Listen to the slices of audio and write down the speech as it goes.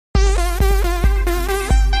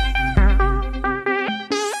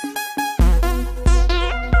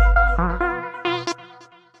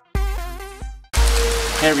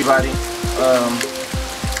everybody.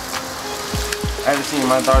 I haven't seen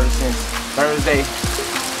my daughter since Thursday.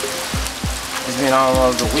 It's been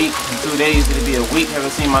almost a week. In 2 days, it'll be a week. Haven't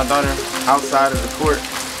seen my daughter outside of the court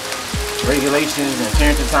regulations and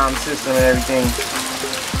parenting time system and everything.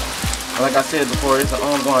 Like I said before, it's an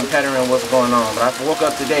ongoing pattern of what's going on. But I woke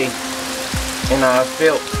up today and I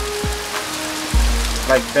felt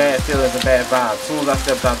like bad feelings and bad vibes. As soon as I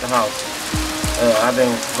stepped out the house, I've been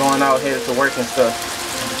going out headed to work and stuff.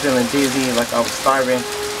 I'm feeling dizzy, like I was starving,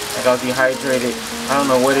 like I was dehydrated. I don't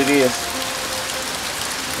know what it is,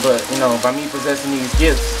 but you know, by me possessing these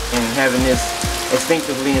gifts and having this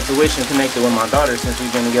instinctively intuition connected with my daughter since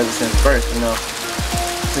we've been together since birth, you know,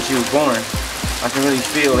 since she was born, I can really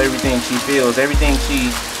feel everything she feels, everything she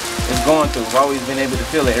is going through. I've always been able to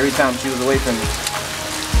feel it every time she was away from me.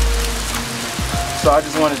 So I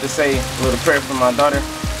just wanted to say a little prayer for my daughter.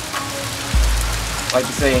 I'd like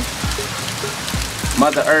to say,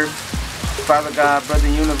 Mother Earth, Father God, Brother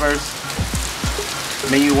Universe,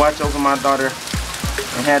 may you watch over my daughter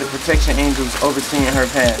and have the protection angels overseeing her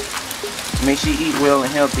path. May she eat well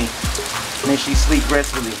and healthy. May she sleep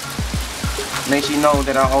restfully. May she know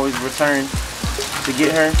that I always return to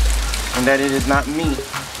get her, and that it is not me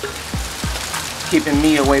keeping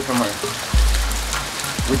me away from her,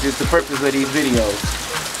 which is the purpose of these videos,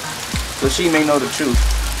 so she may know the truth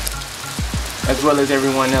as well as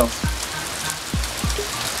everyone else.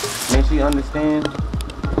 May she understand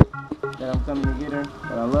that I'm coming to get her,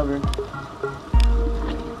 that I love her,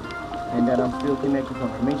 and that I'm still connected to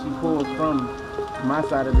her. May she pull from my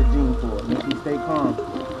side of the gene pool. May she stay calm.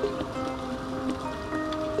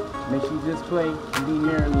 May she just play and be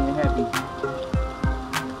merrily and happy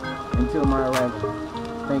until my arrival.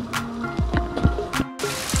 Thank you.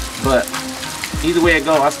 But either way it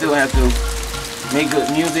go, I still have to make good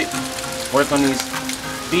music, work on these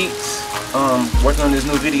beats, working on this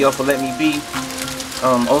new video for Let Me Be,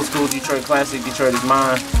 old school Detroit classic, Detroit is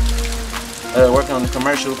mine, working on the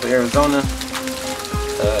commercial for Arizona,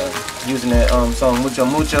 using that song Mucho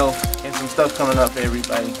Mucho, and some stuff coming up for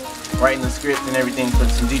everybody. Writing the script and everything for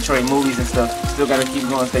some Detroit movies and stuff. Still gotta keep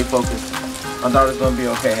going, stay focused. My daughter's gonna be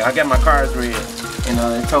okay. I got my cards read, and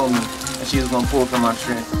they told me that she was gonna pull from my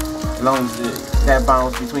strength. As long as that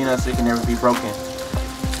balance between us, it can never be broken.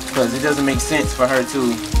 Because it doesn't make sense for her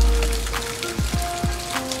to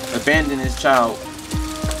abandon this child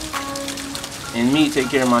and me take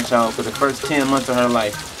care of my child for the first 10 months of her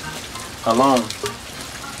life alone.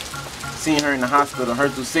 Seeing her in the hospital, her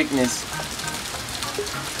through sickness,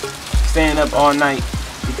 staying up all night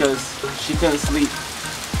because she couldn't sleep.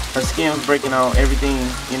 Her skin was breaking out, everything,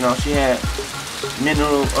 you know, she had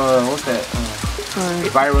mineral,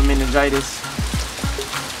 viral meningitis.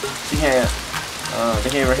 She had, they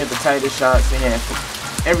gave her hepatitis shots, they had,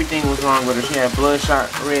 everything was wrong with her. She had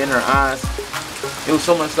bloodshot red in her eyes. It was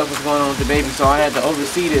so much stuff was going on with the baby, so I had to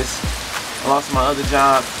oversee this. I lost my other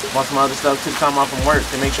job, lost my other stuff, took time off from work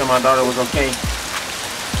to make sure my daughter was okay,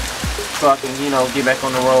 so I can, you know, get back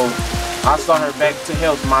on the road. I saw her back to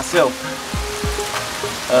health myself.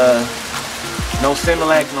 No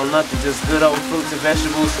Similac, no nothing, just good old fruits and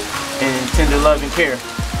vegetables and tender love and care.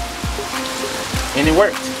 And it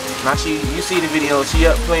worked. Now you see the video, she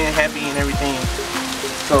up playing happy and everything.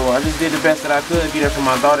 So I just did the best that I could, be there for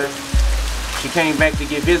my daughter. She came back to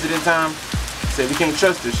get visiting time. Said we can't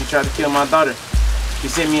trust her. She tried to kill my daughter. She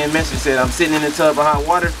sent me a message, said I'm sitting in a tub of hot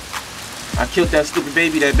water. I killed that stupid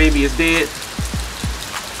baby. That baby is dead.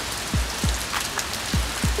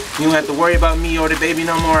 You don't have to worry about me or the baby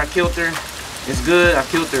no more. I killed her. It's good. I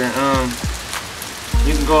killed her.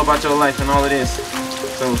 You can go about your life and all of this.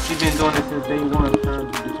 So she's been doing this since day one,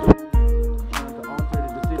 trying to alter the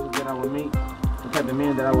decisions that I would make, the type of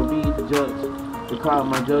man that I would be, to judge, to cloud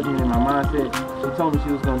my judgment and my mindset. She told me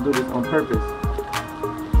she was going to do this on purpose.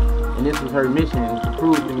 And this was her mission, was to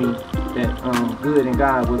prove to me that good and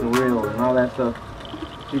God wasn't real and all that stuff.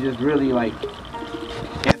 She just really like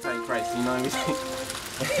anti-Christ, you know what I mean?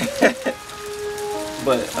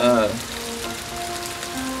 But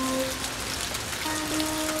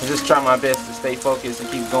I just try my best to stay focused and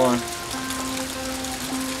keep going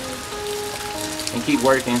and keep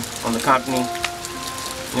working on the company,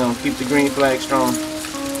 you know, keep the green flag strong,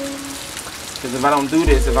 because if I don't do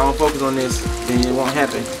this, if I don't focus on this, then it won't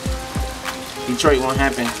happen. Detroit won't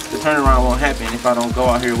happen, the turnaround won't happen if I don't go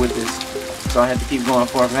out here with this. So I had to keep going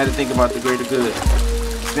forward. I had to think about the greater good,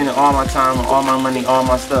 spending all my time, all my money, all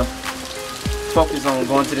my stuff, focus on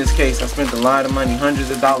going to this case. I spent a lot of money, hundreds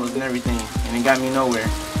of dollars and everything, and it got me nowhere.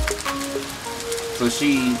 So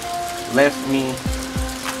she left me.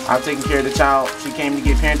 I've taken care of the child. She came to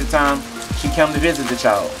get parenting time. She came to visit the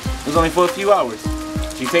child. It was only for a few hours.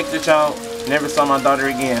 She takes the child, never saw my daughter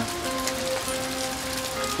again.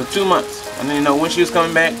 For 2 months. I didn't know when she was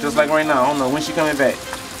coming back, just like right now. I don't know when she coming back.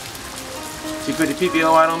 She put the PPO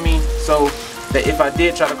out on me, so that if I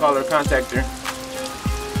did try to call her or contact her,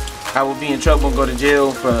 I would be in trouble and go to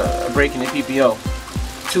jail for breaking the PPO.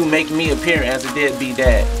 To make me appear as a deadbeat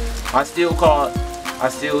dad. I still called, I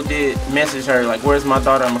still did message her, like, where's my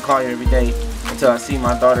daughter? I'm gonna call her every day until I see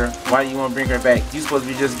my daughter. Why do you want to bring her back? You supposed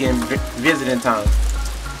to be just getting visiting time.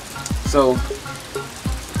 So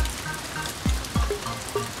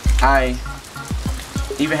I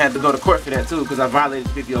even had to go to court for that too, because I violated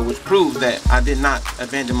the PPO, which proves that I did not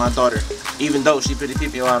abandon my daughter, even though she put the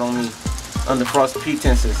PPO out on me under false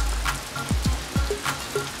pretenses.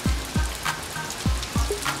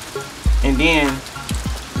 And then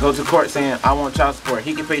go to court saying, I want child support.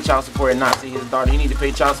 He can pay child support and not see his daughter. He need to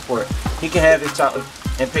pay child support. He can have his child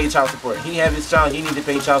and pay child support. He have his child, he need to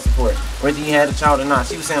pay child support, whether he had a child or not.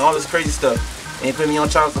 She was saying all this crazy stuff, and they put me on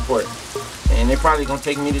child support. And they're probably gonna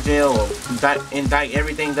take me to jail or indict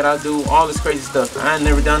everything that I do, all this crazy stuff. I ain't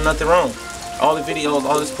never done nothing wrong. All the videos,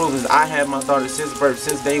 all this proof is I have my daughter since birth,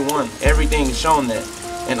 since day one. Everything is shown that.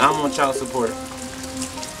 And I'm on child support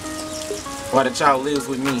while the child lives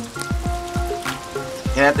with me.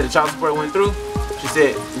 And after the child support went through, she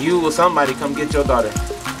said, you or somebody come get your daughter.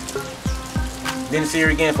 Didn't see her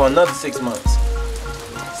again for another 6 months.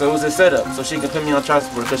 So it was a setup so she could put me on child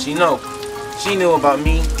support, because she knew about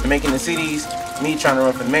me making the cities, me trying to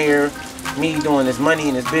run for mayor, me doing this money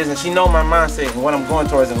and this business. She know my mindset and what I'm going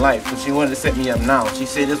towards in life, so she wanted to set me up now. She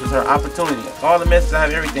said this was her opportunity. All the messages, I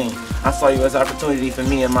have everything. I saw you as an opportunity for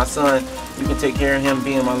me and my son. You can take care of him,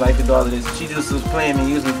 be in my life, and do all of this. She just was playing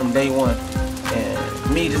me, using me from day one.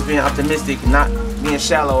 And me just being optimistic, not being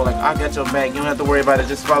shallow, like, I got your back, you don't have to worry about it,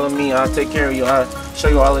 just follow me, I'll take care of you, I'll show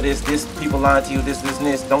you all of this, people lying to you, this,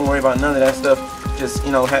 don't worry about none of that stuff, just,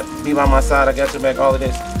 you know, be by my side, I got your back, all of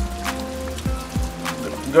this.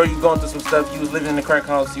 Girl, you going through some stuff, you was living in the crack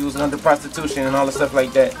house, you was under prostitution and all the stuff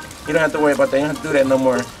like that. You don't have to worry about that, you don't have to do that no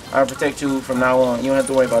more. I'll protect you from now on, you don't have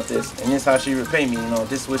to worry about this. And this is how she repay me, you know,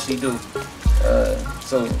 this is what she do.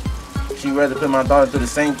 So she'd rather put my daughter through the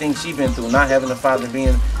same thing she been through, not having a father,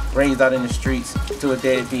 being raised out in the streets, to a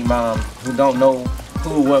deadbeat mom who don't know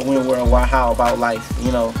who, what, when, where, why, how about life,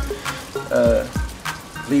 you know,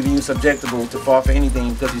 leaving you subjectable to fall for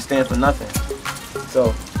anything because you stand for nothing.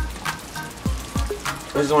 So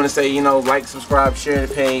I just want to say, you know, like, subscribe, share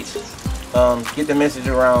the page, get the message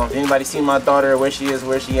around. Anybody see my daughter, where she is,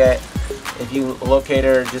 where she at, if you locate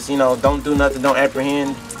her, just, you know, don't do nothing, don't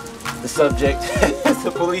apprehend the subject, as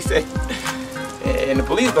the police say. And the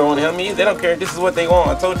police don't want to help me. They don't care. This is what they want.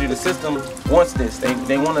 I told you, the system wants this.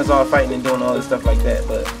 They want us all fighting and doing all this stuff like that.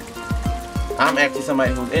 But I'm actually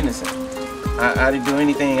somebody who's innocent. I didn't do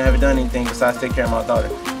anything. I haven't done anything besides take care of my daughter.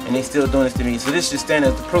 And they still doing this to me. So this should stand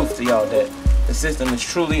as the proof to y'all that the system is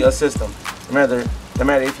truly a system. No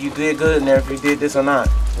matter if you did good and if you did this or not.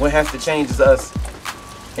 What has to change is us.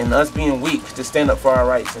 And us being weak to stand up for our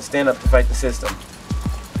rights and stand up to fight the system.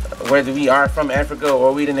 Whether we are from Africa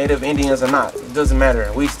or we the native Indians or not, it doesn't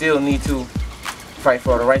matter. We still need to fight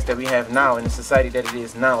for the rights that we have now in the society that it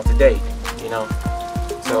is now, today, you know.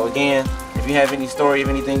 So again, if you have any story of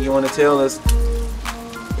anything you want to tell us,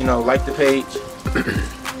 you know, like the page.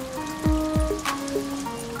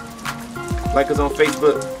 Like us on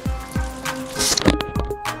Facebook.